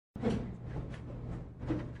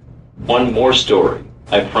One more story,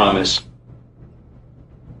 I promise.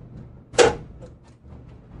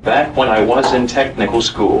 Back when I was in technical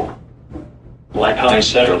school, like I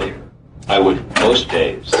said earlier, I would, most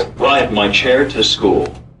days, ride my chair to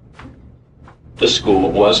school. The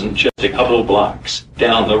school wasn't just a couple blocks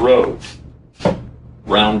down the road.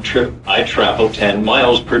 Round trip, I traveled 10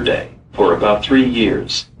 miles per day for about 3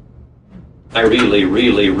 years. I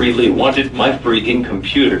really wanted my freaking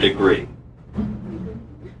computer degree.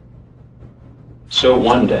 So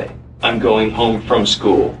one day, I'm going home from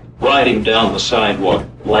school, riding down the sidewalk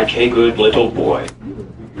like a good little boy.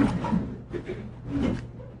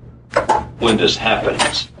 When this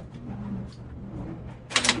happens,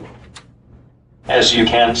 as you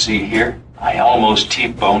can see here, I almost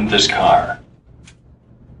T-boned this car.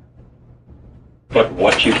 But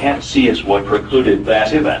what you can't see is what precluded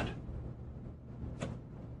that event.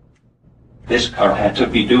 This car had to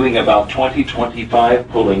be doing about 20-25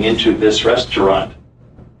 pulling into this restaurant.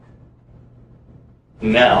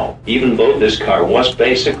 Now, even though this car was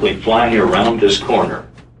basically flying around this corner,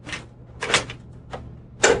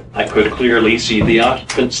 I could clearly see the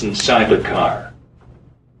occupants inside the car.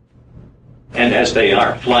 And as they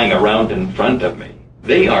are flying around in front of me,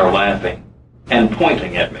 they are laughing and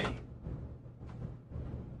pointing at me.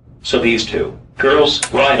 So these two girls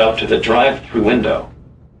ride up to the drive-thru window.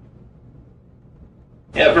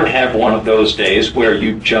 Ever have one of those days where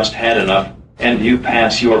you just had enough and you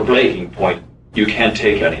pass your breaking point, you can't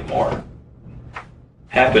take anymore?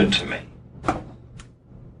 Happened to me.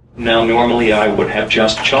 Now normally I would have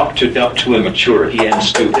just chalked it up to immaturity and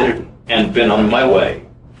stupidity and been on my way.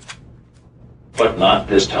 But not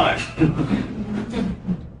this time.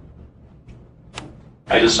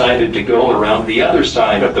 I decided to go around the other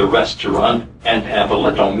side of the restaurant and have a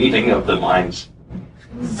little meeting of the minds.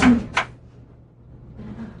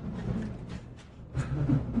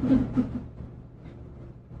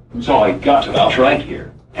 So I got about right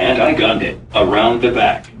here, and I gunned it around the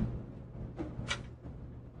back.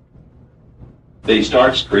 They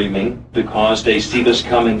start screaming because they see this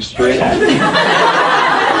coming straight at me.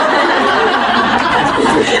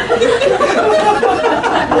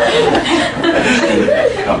 Seeing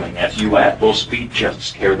that coming at you at full speed just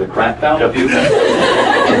scare the crap out of you.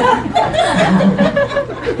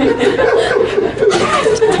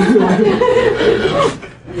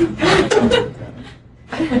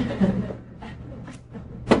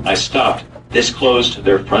 I stopped this close to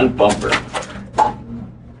their front bumper.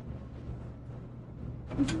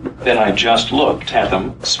 Then I just looked at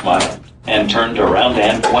them, smiled, and turned around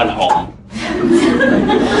and went home.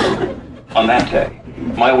 On that day,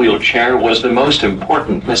 my wheelchair was the most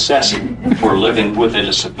important necessity for living with a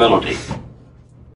disability.